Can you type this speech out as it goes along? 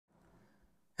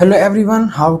Hello everyone,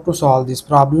 how to solve this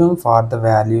problem for the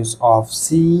values of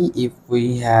c if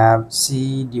we have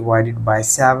c divided by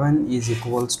 7 is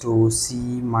equals to c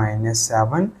minus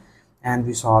 7, and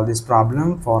we solve this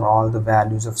problem for all the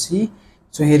values of c.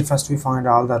 So here first we find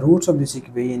all the roots of this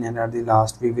equation, and at the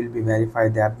last we will be verify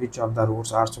that which of the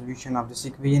roots are solution of this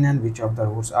equation and which of the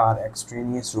roots are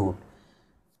extraneous root.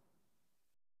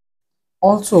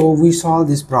 Also, we solve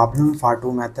this problem for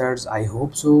two methods. I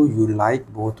hope so you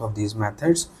like both of these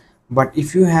methods, but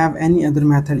if you have any other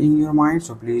method in your mind,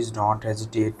 so please don't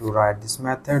hesitate to write this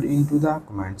method into the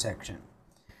comment section.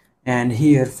 And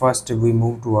here first we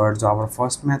move towards our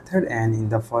first method, and in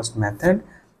the first method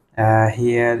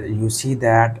here you see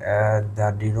that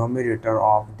the denominator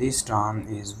of this term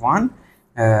is 1,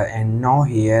 and now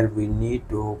here we need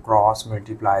to cross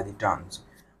multiply the terms,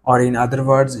 or in other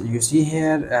words, you see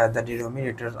here the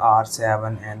denominators are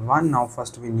 7 and 1. Now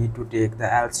first we need to take the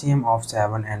LCM of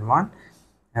 7 and 1,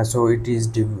 and so it is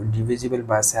divisible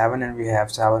by 7, and we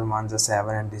have 7 ones are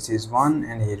 7, and this is 1,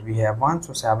 and here we have 1,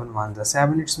 so 7 ones are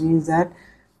 7. It means that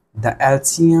the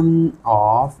LCM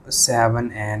of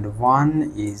 7 and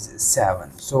 1 is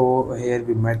 7. So here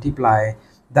we multiply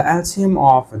the LCM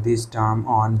of this term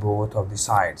on both of the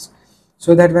sides,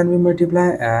 so that when we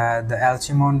multiply the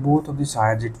LCM on both of the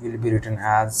sides, it will be written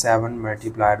as 7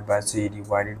 multiplied by c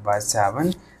divided by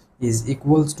 7 is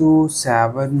equals to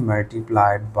 7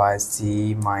 multiplied by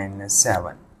c minus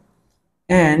 7.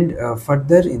 And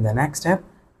further in the next step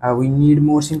we need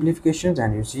more simplifications,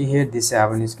 and you see here this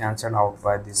 7 is cancelled out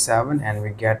by this 7, and we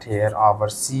get here our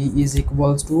c is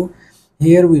equals to,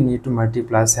 here we need to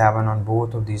multiply 7 on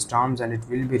both of these terms, and it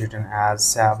will be written as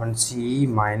 7c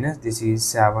minus, this is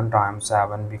 7 times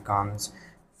 7 becomes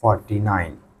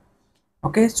 49.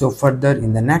 Okay, so further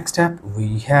in the next step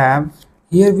we have,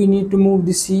 here we need to move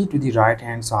the c to the right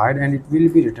hand side, and it will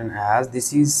be written as,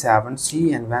 this is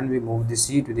 7c, and when we move the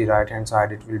c to the right hand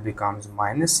side, it will becomes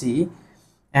minus c,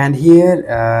 and here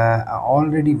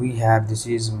already we have, this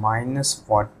is minus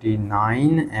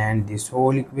 49, and this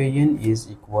whole equation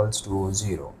is equals to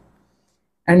 0.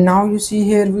 And now you see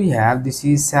here we have, this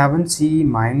is 7c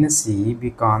minus c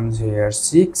becomes here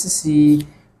 6c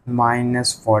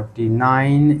minus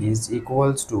 49 is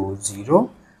equals to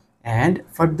 0. And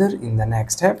further in the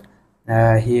next step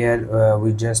here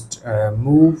we just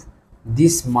move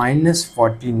this minus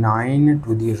 49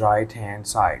 to the right hand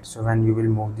side. So when you will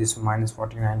move this minus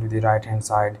 49 to the right hand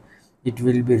side, it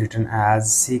will be written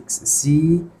as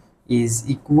 6c is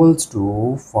equals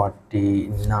to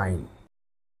 49.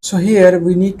 So here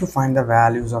we need to find the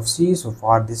values of c. So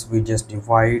for this we just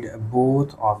divide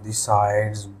both of the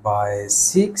sides by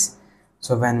 6.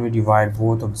 So when we divide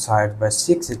both of the sides by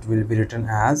 6, it will be written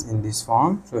as in this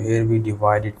form. So here we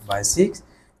divide it by 6,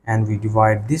 and we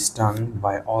divide this term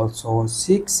by also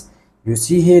 6. You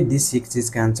see here this 6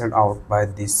 is cancelled out by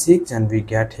this 6, and we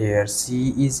get here c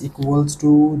is equals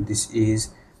to, this is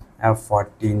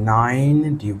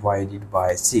 49 divided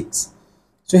by 6.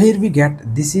 So here we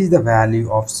get, this is the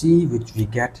value of c which we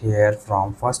get here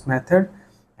from first method.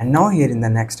 And now here in the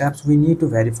next steps we need to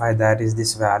verify that is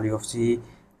this value of c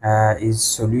is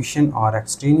solution or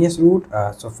extraneous root.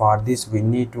 So for this we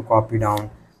need to copy down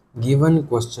given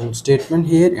question statement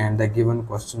here, and the given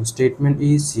question statement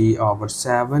is c over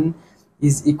 7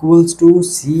 is equals to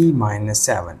c minus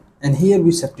 7, and here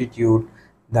we substitute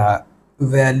the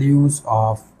values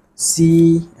of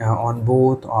c on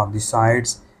both of the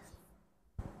sides,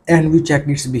 and we check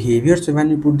its behavior. So when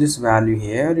you put this value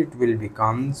here, it will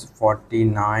becomes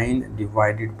 49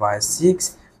 divided by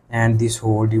 6, and this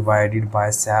whole divided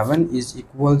by 7 is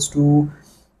equals to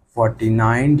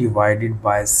 49 divided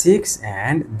by 6,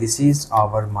 and this is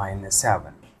our minus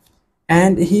 7.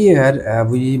 And here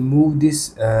we move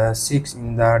this 6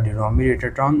 in the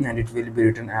denominator term, and it will be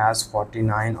written as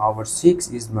 49 over 6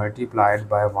 is multiplied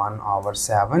by 1 over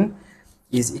 7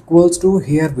 is equals to,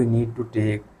 here we need to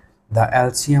take the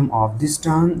LCM of this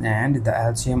term, and the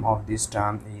LCM of this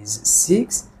term is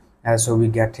 6. So we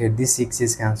get here this 6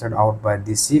 is cancelled out by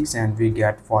this 6, and we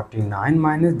get 49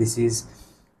 minus, this is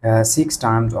 6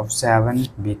 times of 7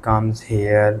 becomes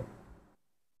here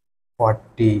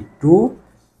 42,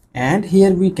 and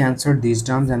here we cancel these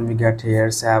terms, and we get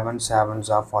here 7 sevens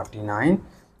are 49,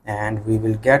 and we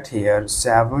will get here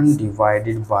 7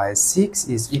 divided by 6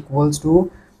 is equals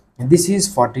to, and this is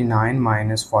 49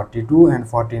 minus 42, and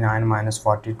 49 minus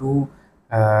 42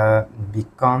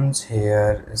 becomes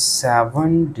here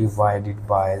 7 divided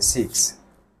by 6.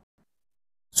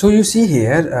 So you see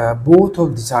here both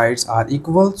of the sides are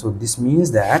equal, so this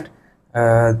means that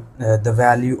the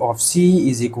value of c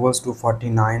is equals to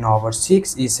 49 over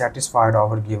 6 is satisfied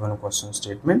our given question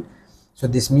statement. So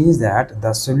this means that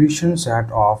the solution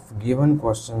set of given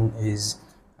question is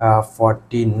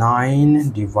 49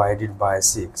 divided by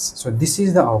 6. So this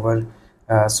is the our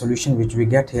solution which we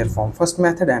get here from first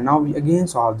method, and now we again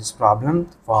solve this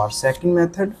problem for second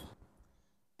method.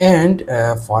 And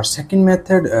for second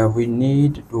method, we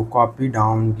need to copy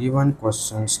down given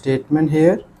question statement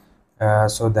here,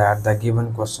 so that the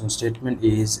given question statement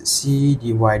is c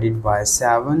divided by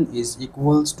 7 is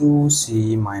equals to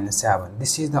c minus 7.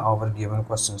 This is the our given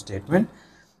question statement,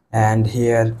 and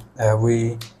here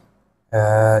we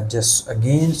just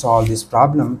again solve this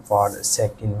problem for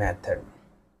second method.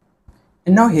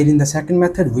 And now here in the second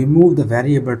method, we move the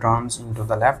variable terms into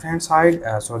the left hand side,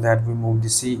 so that we move the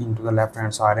c into the left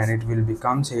hand side, and it will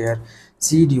becomes here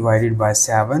c divided by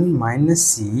 7 minus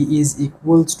c is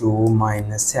equals to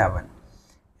minus 7.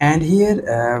 And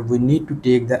here we need to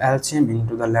take the LCM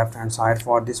into the left hand side.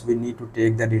 For this we need to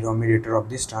take the denominator of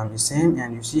this term is same,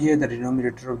 and you see here the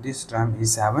denominator of this term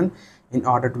is 7. In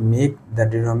order to make the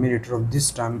denominator of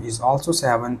this term is also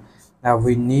 7,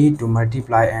 we need to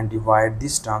multiply and divide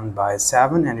this term by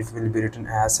 7, and it will be written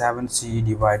as 7c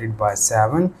divided by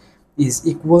 7 is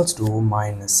equals to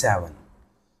minus 7.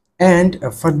 And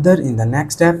further in the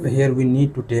next step, here we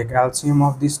need to take LCM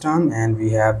of this term, and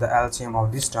we have the LCM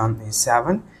of this term is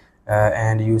 7,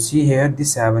 and you see here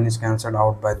this 7 is cancelled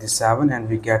out by this 7, and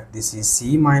we get this is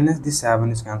c minus this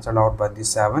 7 is cancelled out by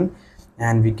this 7,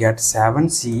 and we get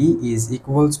 7c is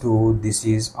equals to this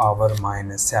is our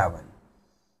minus 7.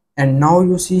 And now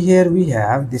you see here we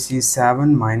have this is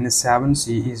 7 minus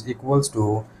 7c is equals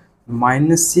to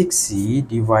minus 6c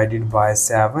divided by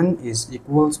 7 is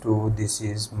equals to this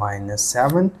is minus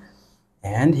 7.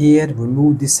 And here we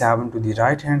move this 7 to the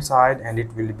right hand side, and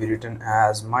it will be written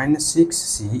as minus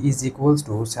 6c is equals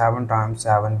to 7 times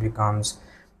 7 becomes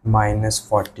minus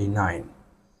 49.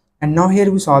 And now here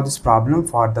we solve this problem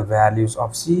for the values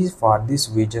of c. For this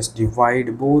we just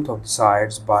divide both of the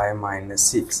sides by minus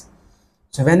 6.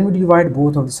 So when we divide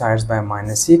both of the sides by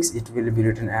minus 6, it will be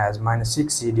written as minus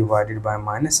 6c divided by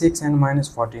minus 6, and minus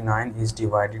 49 is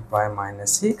divided by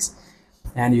minus 6.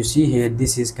 And you see here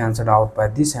this is cancelled out by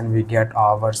this, and we get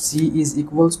our c is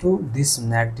equals to this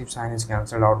negative sign is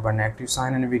cancelled out by negative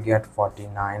sign, and we get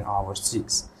 49 over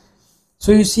 6.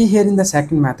 So you see here in the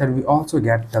second method we also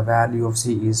get the value of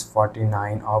c is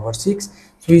 49 over 6.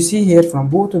 So you see here from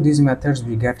both of these methods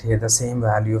we get here the same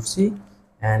value of c.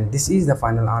 And this is the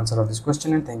final answer of this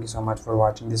question, and thank you so much for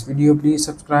watching this video. Please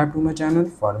subscribe to my channel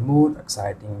for more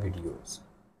exciting videos.